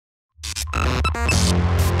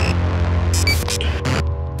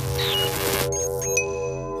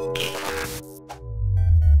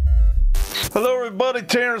everybody,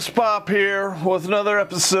 Terrence Pop here with another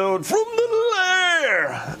episode from the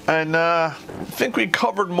Lair. And I think we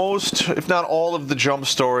covered most, if not all, of the jump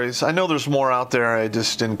stories. I know there's more out there, I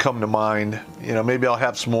just didn't come to mind. You know, maybe I'll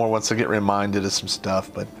have some more once I get reminded of some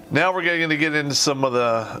stuff. But now we're going to get into some of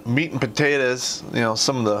the meat and potatoes, you know,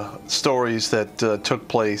 some of the stories that took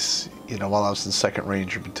place, you know, while I was in 2nd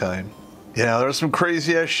Ranger Battalion. You know, there's some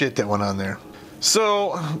crazy ass shit that went on there.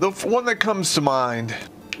 So, the one that comes to mind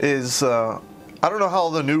is, I don't know how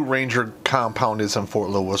the new Ranger compound is in Fort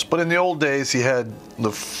Lewis, but in the old days you had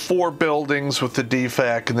the 4 buildings with the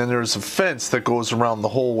DFAC, and then there's a fence that goes around the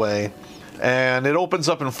whole way. And it opens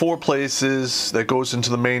up in 4 places that goes into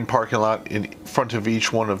the main parking lot in front of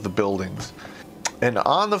each one of the buildings. And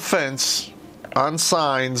on the fence, on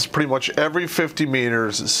signs, pretty much every 50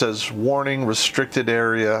 meters, it says, "Warning, restricted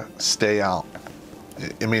area, stay out."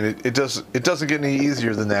 I mean, it doesn't get any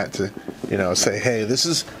easier than that to, you know, say, hey, this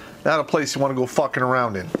is not a place you want to go fucking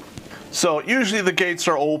around in. So usually the gates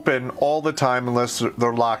are open all the time unless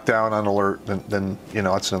they're locked down on alert. Then you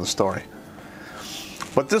know, that's another story.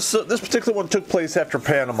 But this particular one took place after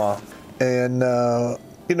Panama, and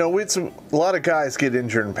you know, we had a lot of guys get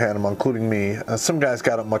injured in Panama, including me. Some guys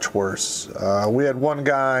got it much worse. We had one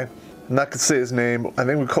guy, I'm not gonna say his name. I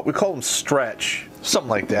think we called him Stretch, something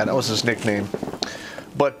like that. That was his nickname.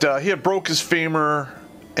 But he had broke his femur,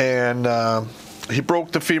 and he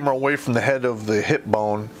broke the femur away from the head of the hip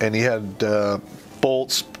bone, and he had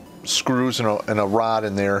bolts, screws, and a rod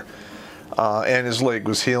in there, and his leg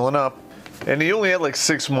was healing up. And he only had like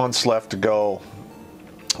 6 months left to go,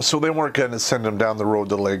 so they weren't going to send him down the road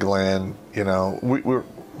to Legoland. You know,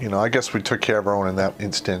 you know, I guess we took care of our own in that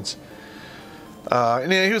instance.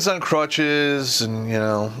 And yeah, he was on crutches, and you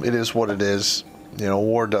know, it is what it is. You know,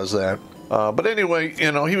 war does that. But anyway,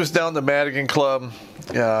 you know, he was down the Madigan Club,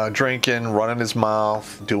 drinking, running his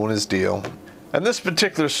mouth, doing his deal. And this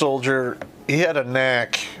particular soldier, he had a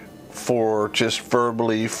knack for just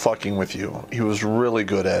verbally fucking with you. He was really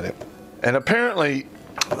good at it. And apparently,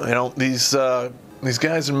 you know, these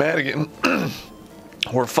guys in Madigan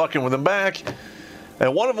were fucking with him back.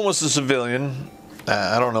 And one of them was a civilian.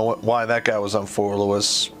 I don't know why that guy was on Fort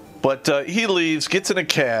Lewis. But he leaves, gets in a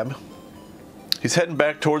cab. He's heading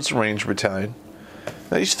back towards the Ranger Battalion.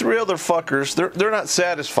 Now, these 3 other fuckers, they're not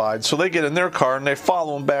satisfied, so they get in their car and they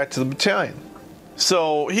follow him back to the battalion.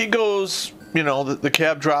 So he goes, you know, the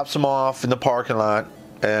cab drops him off in the parking lot,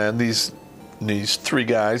 and these 3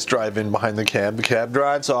 guys drive in behind the cab. The cab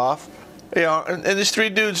drives off, you know, and these 3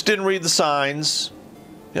 dudes didn't read the signs,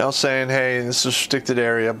 you know, saying, hey, this is a restricted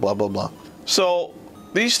area, blah, blah, blah. So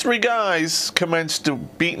these 3 guys commenced to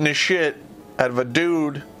beating the shit out of a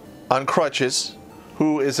dude on crutches,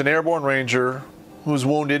 who is an airborne ranger who's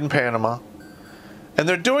wounded in Panama. And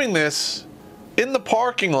they're doing this in the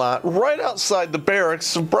parking lot right outside the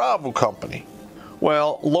barracks of Bravo Company.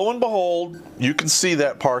 Well, lo and behold, you can see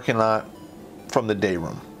that parking lot from the day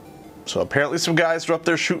room. So apparently some guys are up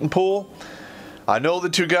there shooting pool. I know the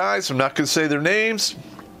 2 guys, I'm not going to say their names,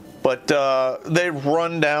 but they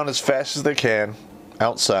run down as fast as they can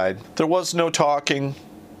outside. There was no talking,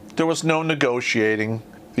 there was no negotiating.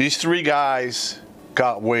 These 3 guys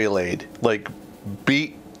got waylaid, like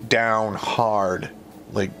beat down hard,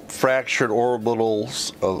 like fractured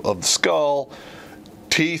orbitals of the skull,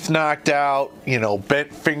 teeth knocked out, you know,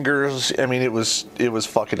 bent fingers. I mean, it was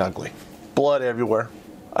fucking ugly. Blood everywhere.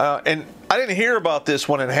 And I didn't hear about this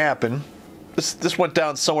when it happened. This went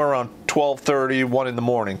down somewhere around 12:30, 1 in the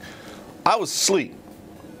morning. I was asleep.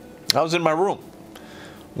 I was in my room.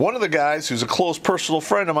 One of the guys, who's a close personal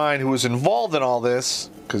friend of mine, who was involved in all this,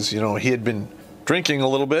 because, you know, he had been drinking a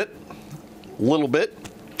little bit.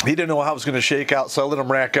 He didn't know how it was going to shake out, so I let him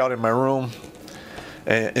rack out in my room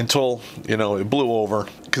until, you know, it blew over.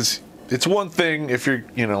 Because it's one thing if you're,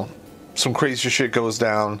 you know, some crazy shit goes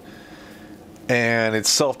down and it's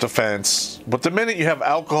self-defense. But the minute you have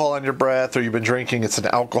alcohol on your breath or you've been drinking, it's an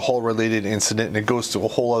alcohol-related incident, and it goes to a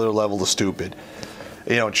whole other level of stupid.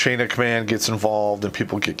 You know, chain of command gets involved and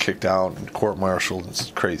people get kicked out and court-martialed. It's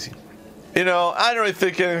crazy. You know, I didn't really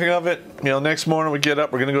think anything of it. You know, next morning we get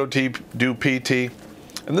up, we're going to go do PT.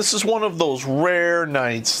 And this is one of those rare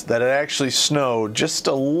nights that it actually snowed just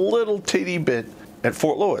a little teeny bit at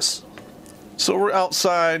Fort Lewis. So we're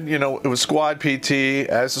outside, you know, it was squad PT.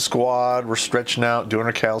 As a squad, we're stretching out, doing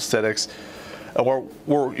our calisthenics. And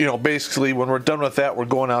we're you know, basically when we're done with that, we're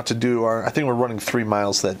going out to do I think we're running 3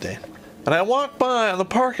 miles that day. And I walk by on the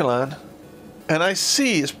parking lot, and I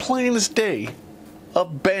see, as plain as day, a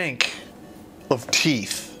bank of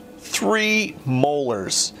teeth. 3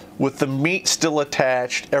 molars with the meat still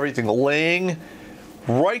attached, everything laying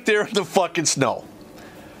right there in the fucking snow.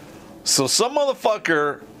 So some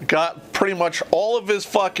motherfucker got pretty much all of his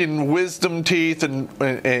fucking wisdom teeth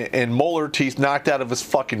and molar teeth knocked out of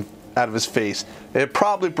his face. It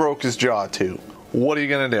probably broke his jaw too. What are you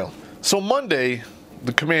gonna do? So Monday,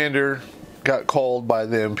 the commander got called by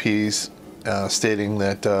the MPs stating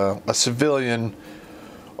that a civilian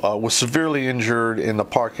was severely injured in the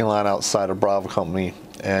parking lot outside of Bravo Company,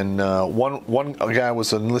 and one guy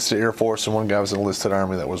was enlisted Air Force and one guy was enlisted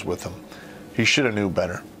Army that was with him. He should have knew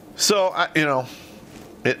better. So and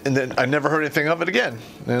then I never heard anything of it again.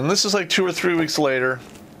 And this is like 2 or 3 weeks later.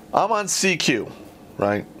 I'm on CQ,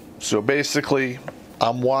 right? So basically,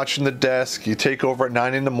 I'm watching the desk. You take over at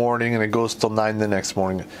 9 in the morning, and it goes till 9 the next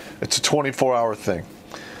morning. It's a 24-hour thing.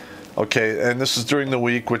 Okay, and this is during the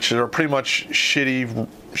week, which are pretty much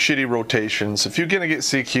shitty rotations. If you're gonna get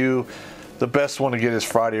CQ, the best one to get is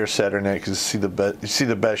Friday or Saturday night because you see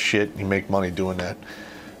the best shit. You make money doing that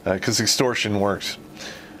because extortion works.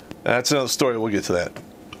 That's another story. We'll get to that.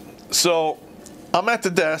 So I'm at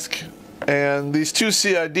the desk, and these 2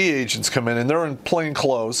 CID agents come in, and they're in plain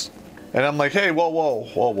clothes. And I'm like, hey, whoa,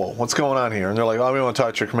 what's going on here? And they're like, oh, we want to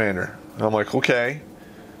talk to your commander. And I'm like, okay.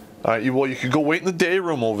 All right, you could go wait in the day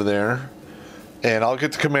room over there, and I'll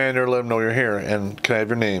get the commander, let him know you're here, and can I have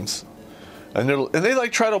your names? And they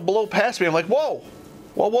like try to blow past me. I'm like, whoa,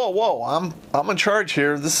 I'm in charge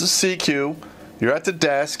here. This is CQ. You're at the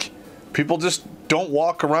desk. People just don't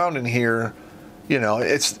walk around in here.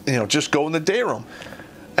 Just go in the day room.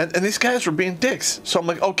 And these guys were being dicks. So I'm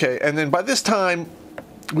like, okay. And then by this time,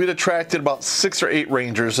 we'd attracted about 6 or 8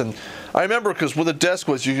 Rangers. And I remember because where the desk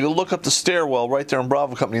was, you could look up the stairwell right there in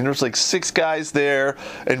Bravo Company, and there's like 6 guys there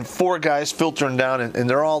and 4 guys filtering down, and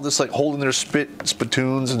they're all just like holding their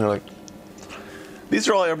spittoons, and they're like, these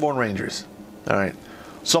are all airborne Rangers. All right.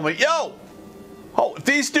 So I'm like, yo, if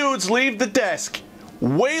these dudes leave the desk,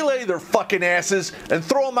 waylay their fucking asses and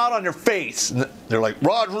throw them out on your face. And they're like,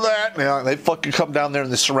 roger that. And they fucking come down there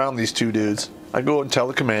and they surround these 2 dudes. I go and tell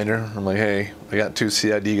the commander, I'm like, hey, I got 2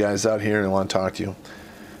 CID guys out here and they want to talk to you.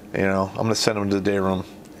 I'm going to send them to the day room.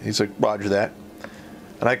 He's like, roger that.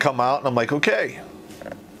 And I come out and I'm like, okay,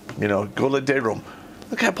 go to the day room.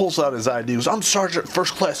 The guy pulls out his ID. He goes, I'm Sergeant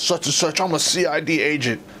First Class such and such. I'm a CID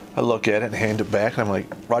agent. I look at it and hand it back. And I'm like,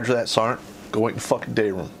 roger that, Sergeant. Go wait in the fucking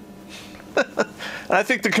day room. And I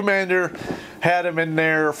think the commander had him in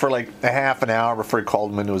there for like a half an hour before he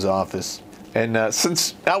called him into his office. And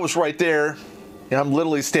since I was right there, I'm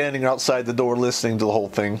literally standing outside the door listening to the whole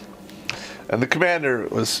thing. And the commander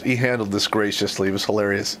he handled this graciously. It was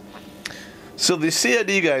hilarious. So the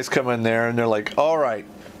CID guys come in there and they're like, all right,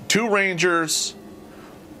 2 Rangers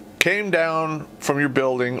came down from your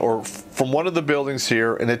building or from one of the buildings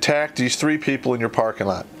here and attacked these 3 people in your parking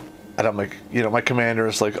lot. And I'm like, my commander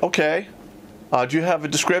is like, okay. Do you have a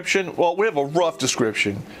description? Well, we have a rough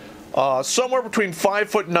description. Somewhere between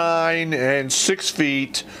 5'9" and 6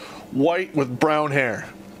 feet, white with brown hair.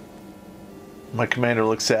 My commander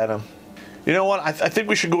looks at him. You know what? I think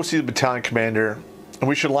we should go see the battalion commander, and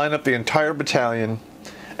we should line up the entire battalion,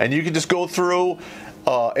 and you can just go through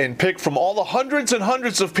and pick from all the hundreds and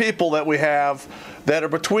hundreds of people that we have that are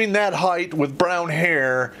between that height with brown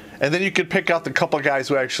hair, and then you could pick out the couple guys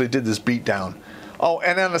who actually did this beatdown. Oh,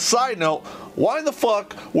 and on a side note, why the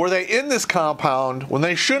fuck were they in this compound when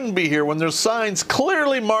they shouldn't be here, when there's signs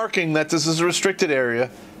clearly marking that this is a restricted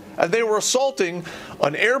area, and they were assaulting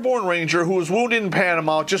an airborne Ranger who was wounded in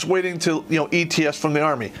Panama just waiting to, ETS from the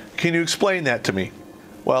Army? Can you explain that to me?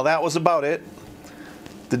 Well, that was about it.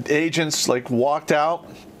 The agents, walked out,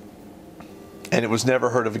 and it was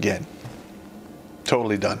never heard of again.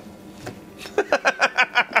 Totally done.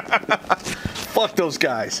 Fuck those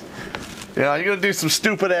guys. You're going to do some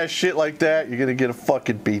stupid-ass shit like that, you're going to get a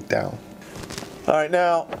fucking beat down. All right,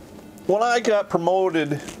 now, when I got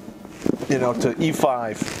promoted, to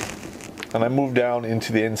E5, and I moved down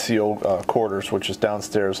into the NCO quarters, which is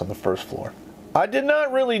downstairs on the 1st floor, I did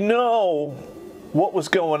not really know what was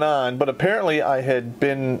going on, but apparently I had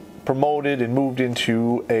been promoted and moved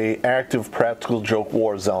into a active practical joke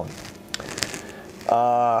war zone.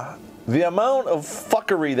 The amount of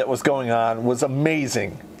fuckery that was going on was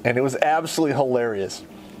amazing. And it was absolutely hilarious.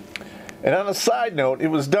 And on a side note, it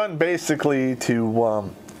was done basically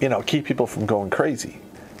to, keep people from going crazy.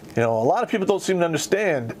 A lot of people don't seem to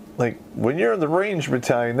understand, when you're in the Range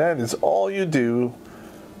Battalion, that is all you do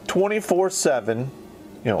 24/7,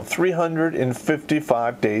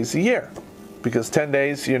 355 days a year. Because 10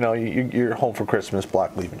 days, you're home for Christmas,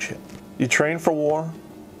 block leave and shit. You train for war.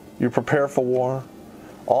 You prepare for war.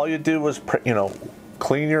 All you do is,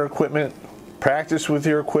 clean your equipment, practice with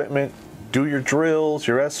your equipment, do your drills,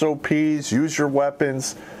 your SOPs, use your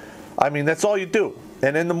weapons. I mean, that's all you do.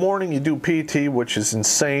 And in the morning, you do PT, which is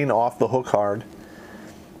insane, off the hook hard.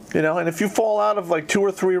 You know, and if you fall out of like 2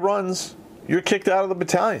 or 3 runs, you're kicked out of the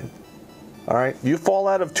battalion. All right? You fall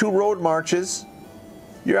out of 2 road marches,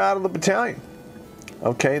 you're out of the battalion.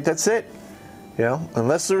 Okay? That's it. You know,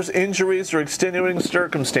 unless there's injuries or extenuating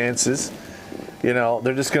circumstances, you know,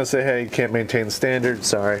 they're just going to say, hey, you can't maintain the standard.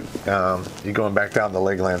 Sorry. You're going back down the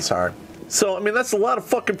leg lands hard. So, I mean, that's a lot of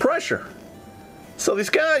fucking pressure. So these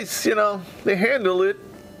guys, you know, they handle it,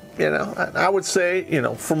 you know, I would say, you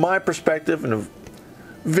know, from my perspective, in a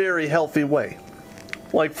very healthy way.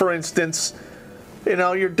 Like, for instance, you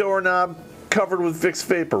know, your doorknob covered with Vicks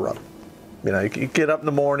Vapor Rub. You know, you get up in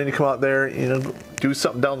the morning, you come out there, you know, do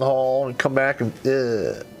something down the hall and come back and,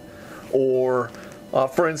 Or,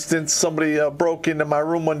 for instance, somebody broke into my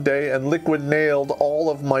room one day and liquid nailed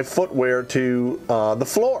all of my footwear to the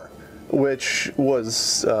floor, which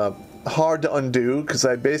was hard to undo because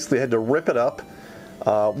I basically had to rip it up,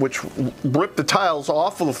 which ripped the tiles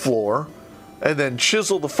off of the floor, and then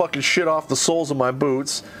chisel the fucking shit off the soles of my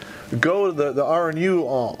boots, go to the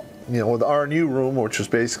RNU, you know, the RNU room, which was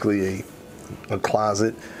basically a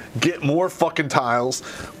closet, get more fucking tiles,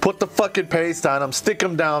 put the fucking paste on them, stick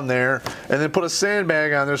them down there, and then put a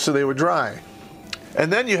sandbag on there so they would dry.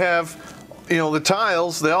 And then you have, you know, the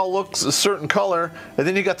tiles, they all look a certain color, and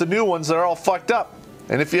then you got the new ones that are all fucked up.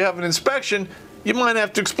 And if you have an inspection, you might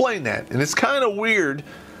have to explain that. And it's kind of weird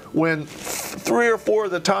when 3 or 4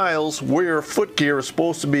 of the tiles where your foot gear is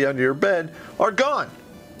supposed to be under your bed are gone.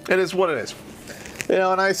 It is what it is. You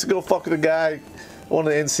know, and I used to go fuck with a guy, one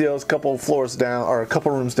of the NCOs, a couple of floors down, or a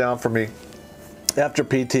couple rooms down from me. After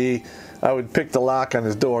PT, I would pick the lock on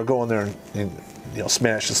his door, go in there and you know,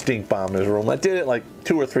 smash the stink bomb in his room. I did it like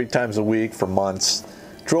 2 or 3 times a week for months.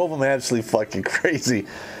 Drove him absolutely fucking crazy.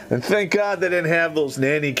 And thank God they didn't have those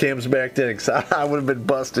nanny cams back then, because I would have been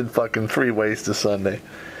busted fucking 3 ways to Sunday.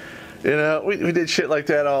 You know, we did shit like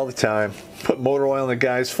that all the time. Put motor oil on the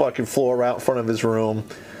guy's fucking floor out in front of his room.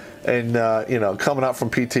 And, you know, coming out from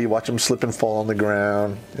PT, watch him slip and fall on the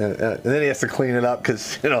ground. And then he has to clean it up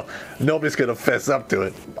because, you know, nobody's going to fess up to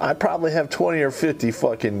it. I probably have 20 or 50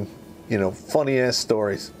 fucking, you know, funny-ass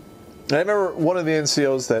stories. And I remember one of the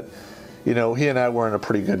NCOs that, you know, he and I were in a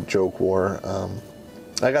pretty good joke war.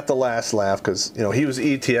 I got the last laugh because, you know, he was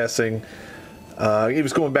ETSing. He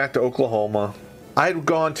was going back to Oklahoma. I had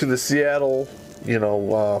gone to the Seattle, you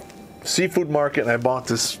know, seafood market, and I bought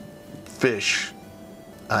this fish.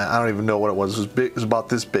 I don't even know what it was. It was big. It was about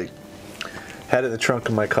this big. Had it in the trunk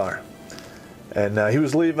of my car. And he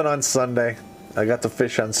was leaving on Sunday. I got the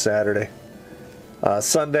fish on Saturday.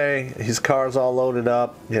 Sunday, his car's all loaded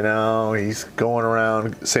up. You know, he's going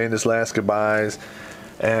around saying his last goodbyes.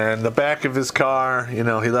 And the back of his car, you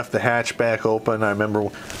know, he left the hatchback open. I remember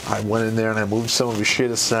I went in there and I moved some of his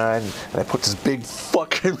shit aside, and I put this big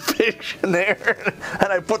fucking fish in there,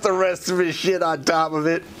 and I put the rest of his shit on top of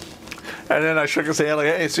it. And then I shook his hand like,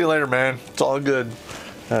 hey, see you later, man. It's all good.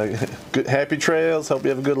 Good, happy trails. Hope you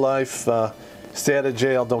have a good life. Stay out of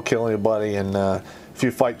jail. Don't kill anybody. And if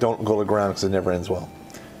you fight, don't go to ground because it never ends well.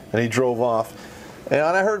 And he drove off. And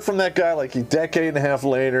I heard from that guy like a decade and a half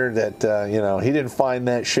later that, you know, he didn't find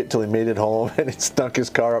that shit till he made it home, and he stunk his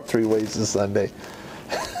car up 3 ways to Sunday.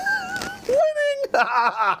 Winning!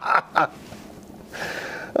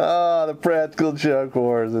 Oh, the practical joke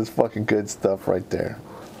wars. That's fucking good stuff right there.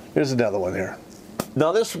 Here's another one here.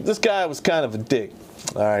 Now, this guy was kind of a dick.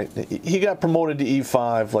 All right. He got promoted to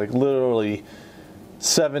E5 like literally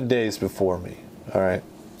 7 days before me. All right.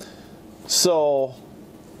 So,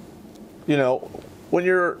 you know, we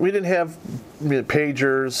didn't have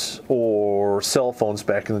pagers or cell phones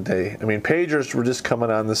back in the day. I mean, pagers were just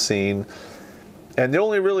coming on the scene. And the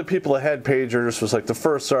only really people that had pagers was like the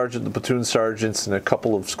first sergeant, the platoon sergeants, and a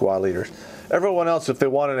couple of squad leaders. Everyone else, if they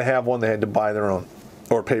wanted to have one, they had to buy their own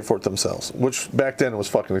or pay for it themselves, which back then was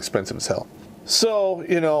fucking expensive as hell. So,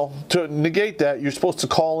 you know, to negate that, you're supposed to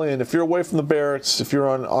call in. If you're away from the barracks, if you're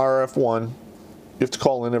on RF1, you have to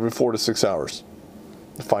call in every 4 to 6 hours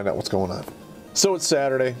to find out what's going on. So it's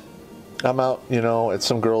Saturday. I'm out, you know, at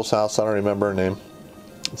some girl's house. I don't remember her name.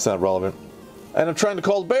 It's not relevant. And I'm trying to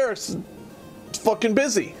call the barracks. It's fucking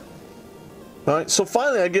busy. All right, so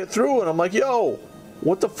finally I get through and I'm like, yo,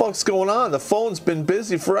 what the fuck's going on? The phone's been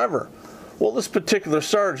busy forever. Well, this particular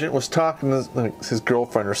sergeant was talking to like, his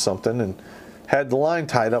girlfriend or something and had the line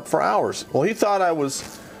tied up for hours. Well, he thought I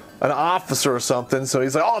was an officer or something, so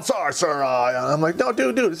he's like, oh, sorry, sir. I'm like, no,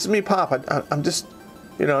 dude, this is me, Pop. I'm just,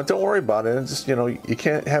 you know, don't worry about it. It's just, you know, you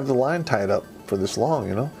can't have the line tied up for this long,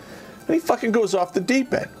 you know. And he fucking goes off the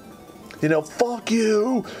deep end. You know, fuck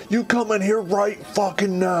you. You come in here right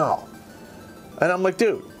fucking now. And I'm like,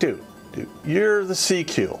 dude, dude, you're the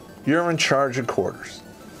CQ. You're in charge of quarters.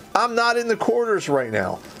 I'm not in the quarters right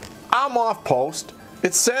now. I'm off post.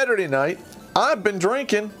 It's Saturday night. I've been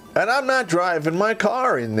drinking, and I'm not driving my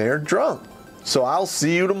car in there drunk. So I'll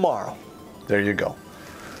see you tomorrow. There you go.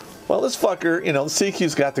 Well, this fucker, you know, the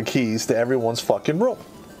CQ's got the keys to everyone's fucking room.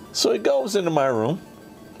 So he goes into my room,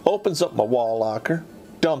 opens up my wall locker,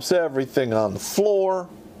 dumps everything on the floor,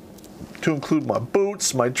 to include my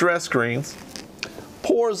boots, my dress greens,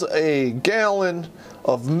 pours a gallon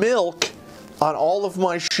of milk on all of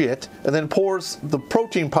my shit, and then pours the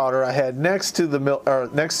protein powder I had next to the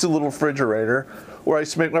next to the little refrigerator where I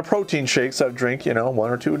used to make my protein shakes. I'd drink, you know,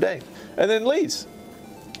 1 or 2 a day, and then leaves.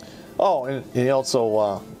 Oh, and he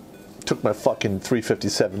also took my fucking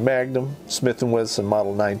 357 Magnum Smith & Wesson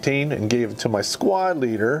Model 19 and gave it to my squad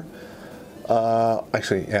leader.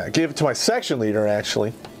 Actually, yeah, gave it to my section leader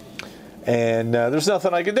actually, and there's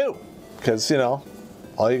nothing I could do because, you know,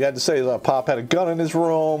 all you got to say is Pop had a gun in his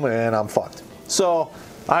room and I'm fucked. So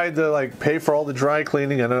I had to like pay for all the dry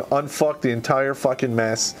cleaning and unfuck the entire fucking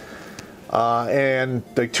mess. And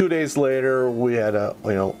like 2 days later, we had a,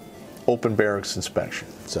 you know, open barracks inspection.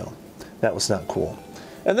 So that was not cool.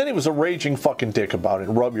 And then he was a raging fucking dick about it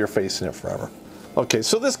and rub your face in it forever. Okay,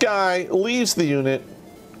 so this guy leaves the unit,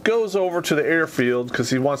 goes over to the airfield because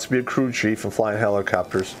he wants to be a crew chief and fly in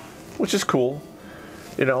helicopters, which is cool.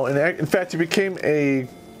 You know, and in fact, he became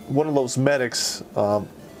one of those medics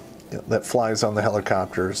that flies on the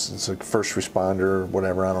helicopters. It's like first responder or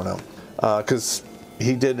whatever, I don't know. Because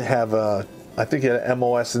he did have I think he had an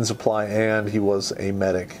MOS in supply and he was a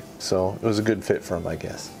medic. So it was a good fit for him, I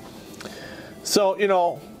guess. So, you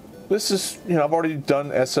know, this is, you know, I've already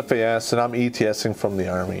done SFAS and I'm ETSing from the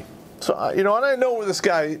Army. So, you know, and I know where this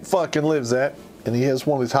guy fucking lives at. And he has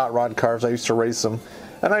one of these hot rod cars. I used to race them.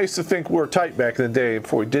 And I used to think we were tight back in the day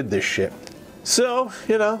before we did this shit. So,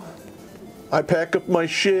 you know, I pack up my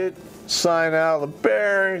shit, sign out of the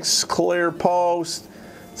barracks, clear post.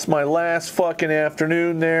 It's my last fucking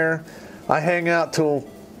afternoon there. I hang out till,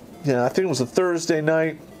 you know, I think it was a Thursday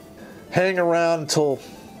night. Hang around until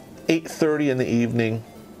 8:30 in the evening.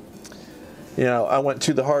 You know, I went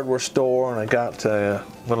to the hardware store and I got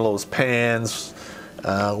one of those pans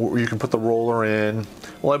where you can put the roller in.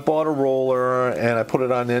 Well, I bought a roller and I put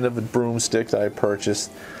it on the end of a broomstick that I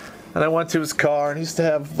purchased. And I went to his car and he used to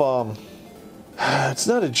have, it's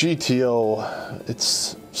not a GTO,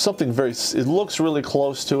 it's something very, it looks really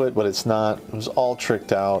close to it, but it's not. It was all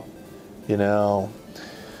tricked out, you know.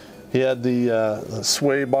 He had the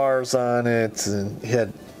sway bars on it and he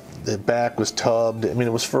had, the back was tubbed. I mean,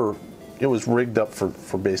 it was rigged up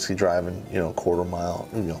for basically driving, you know, a quarter mile,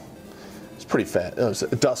 you know. It's pretty fat. It was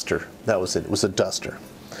a Duster. That was it. It was a Duster.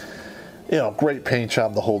 You know, great paint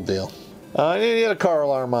job, the whole deal. And he had a car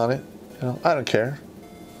alarm on it. You know, I don't care.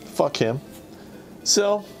 Fuck him.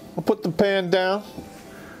 So, I'll put the pan down.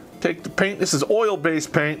 Take the paint. This is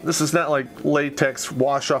oil-based paint. This is not like latex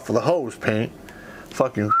wash off of the hose paint.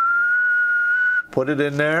 Fucking put it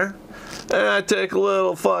in there. And I take a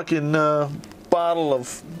little fucking bottle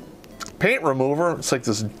of paint remover. It's like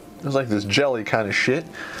this jelly kind of shit.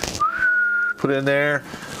 Put it in there.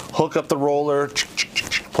 Hook up the roller.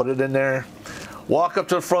 Put it in there. Walk up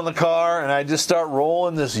to the front of the car, and I just start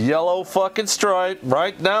rolling this yellow fucking stripe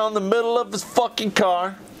right down the middle of his fucking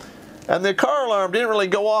car. And the car alarm didn't really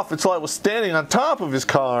go off until I was standing on top of his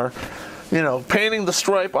car, you know, painting the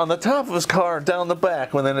stripe on the top of his car down the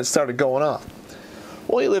back, when then it started going off.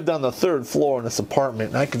 Well, he lived on the 3rd floor in this apartment,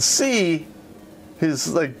 and I could see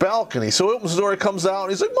his like balcony. So he opens the door, he comes out,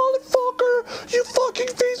 and he's like, "Motherfucker, you fucking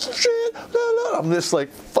piece of shit!" I'm just like,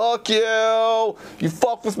 "Fuck you! You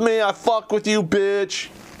fuck with me, I fuck with you, bitch!"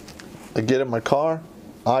 I get in my car,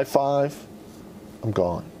 I-5, I'm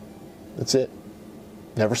gone. That's it.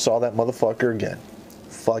 Never saw that motherfucker again.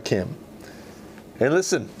 Fuck him. Hey,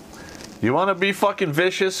 listen, you want to be fucking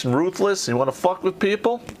vicious and ruthless, and you want to fuck with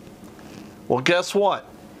people? Well, guess what?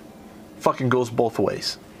 Fucking goes both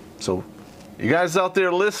ways. So, you guys out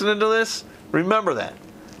there listening to this, remember that.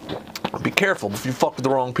 Be careful if you fuck with the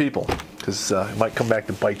wrong people, because it might come back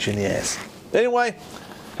to bite you in the ass. Anyway,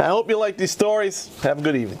 I hope you like these stories. Have a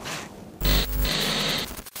good evening.